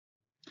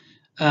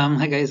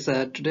Hi guys,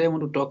 today I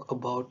want to talk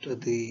about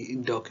the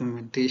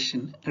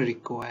documentation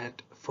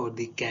required for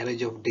the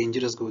carriage of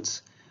dangerous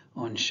goods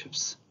on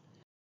ships.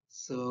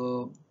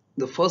 So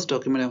the first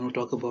document I want to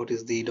talk about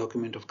is the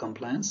document of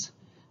compliance,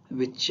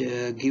 which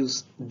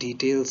gives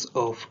details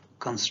of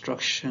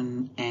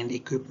construction and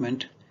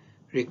equipment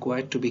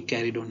required to be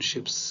carried on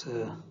ships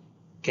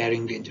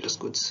carrying dangerous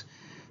goods.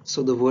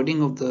 So the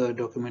wording of the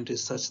document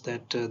is such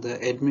that the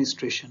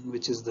administration,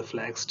 which is the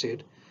flag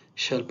state,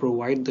 shall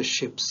provide the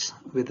ships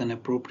with an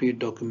appropriate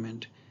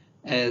document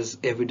as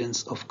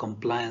evidence of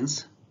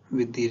compliance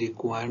with the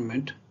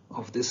requirement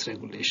of this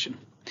regulation.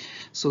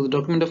 So the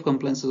document of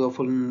compliance is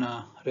often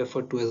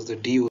referred to as the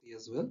DOC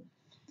as well,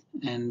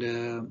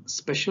 and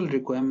special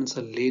requirements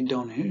are laid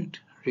down in it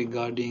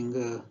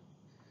regarding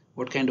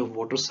what kind of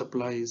water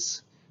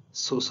supplies,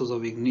 sources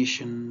of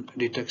ignition,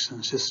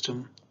 detection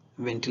system,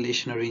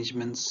 ventilation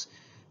arrangements,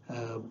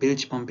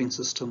 bilge pumping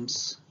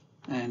systems,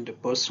 and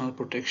personal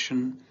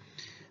protection,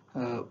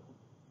 uh,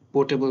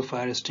 portable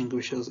fire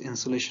extinguishers,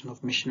 installation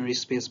of machinery,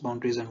 space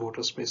boundaries, and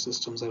water spray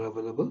systems are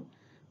available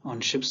on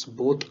ships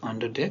both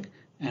under deck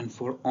and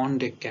for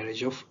on-deck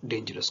carriage of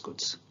dangerous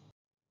goods.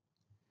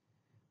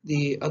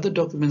 The other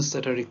documents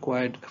that are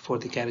required for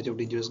the carriage of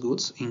dangerous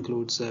goods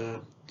includes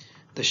the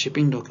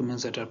shipping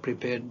documents that are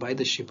prepared by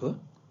the shipper.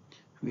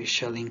 We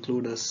shall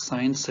include a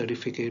signed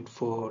certificate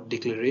for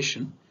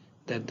declaration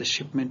that the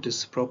shipment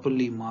is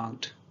properly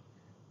marked,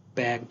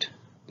 packed,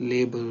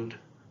 labeled,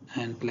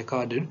 and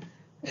placarded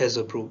as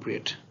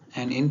appropriate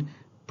and in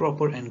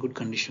proper and good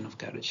condition of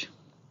carriage.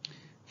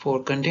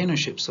 For container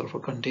ships or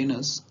for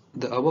containers,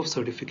 the above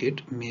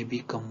certificate may be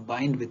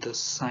combined with a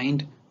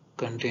signed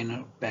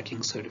container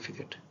packing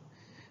certificate.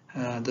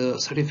 The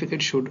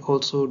certificate should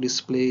also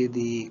display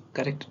the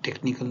correct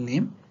technical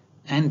name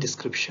and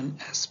description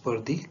as per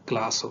the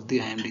class of the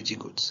IMDG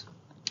goods.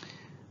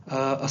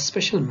 A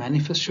special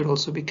manifest should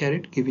also be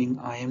carried giving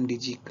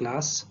IMDG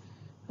class.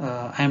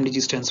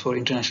 IMDG stands for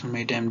International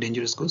Maritime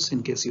Dangerous Goods,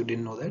 in case you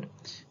didn't know that,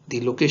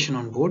 the location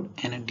on board,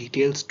 and a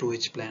detailed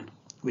stowage plan,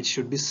 which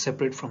should be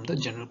separate from the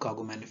general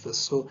cargo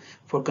manifest. So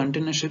for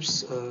container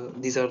ships,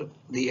 these are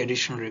the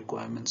additional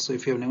requirements. So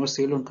if you have never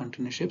sailed on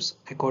container ships,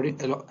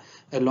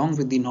 along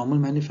with the normal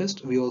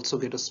manifest, we also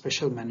get a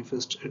special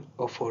manifest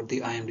for the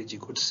IMDG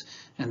goods,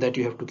 and that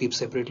you have to keep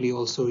separately.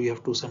 Also, you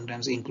have to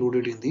sometimes include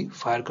it in the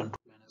fire control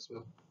plan as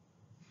well.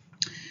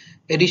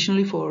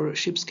 Additionally, for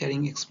ships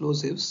carrying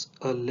explosives,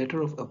 a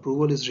letter of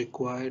approval is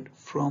required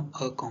from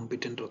a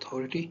competent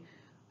authority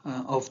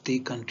of the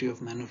country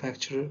of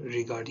manufacturer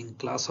regarding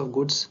class of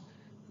goods,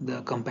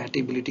 the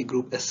compatibility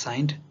group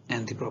assigned,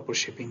 and the proper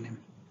shipping name.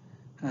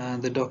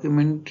 The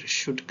document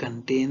should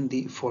contain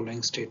the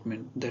following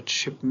statement: that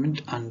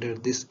shipment under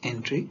this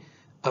entry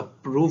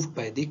approved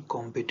by the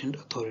competent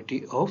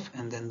authority of,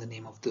 and then the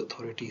name of the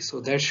authority. So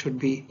that should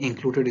be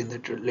included in the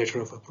letter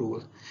of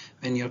approval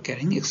when you're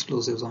carrying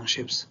explosives on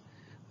ships.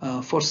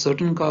 For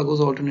certain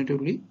cargoes,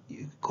 alternatively,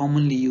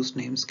 commonly used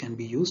names can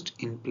be used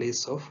in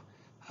place of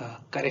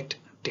correct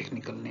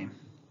technical name.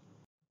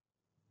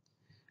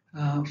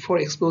 For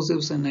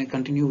explosives, and I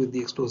continue with the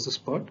explosives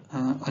part,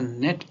 a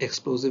net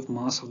explosive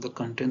mass of the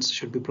contents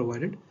should be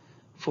provided.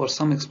 For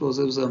some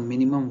explosives, a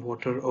minimum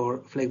water or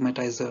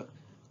phlegmatizer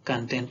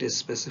content is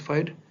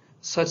specified.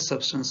 Such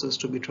substances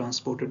to be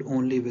transported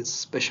only with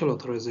special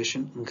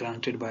authorization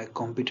granted by a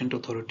competent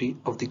authority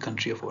of the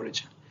country of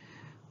origin.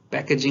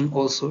 Packaging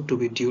also to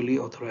be duly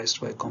authorized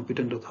by a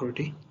competent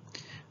authority.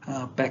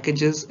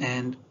 Packages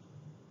and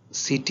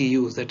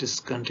CTUs, that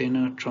is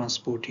container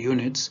transport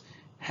units,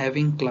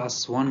 having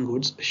class 1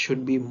 goods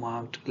should be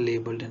marked,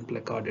 labeled, and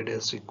placarded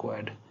as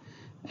required.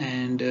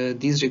 And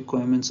these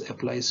requirements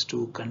applies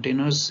to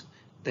containers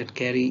that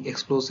carry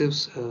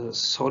explosives,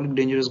 solid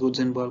dangerous goods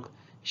in bulk,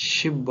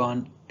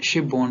 shipborne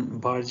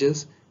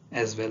barges,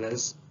 as well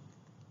as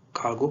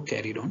cargo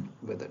carried on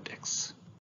weather decks.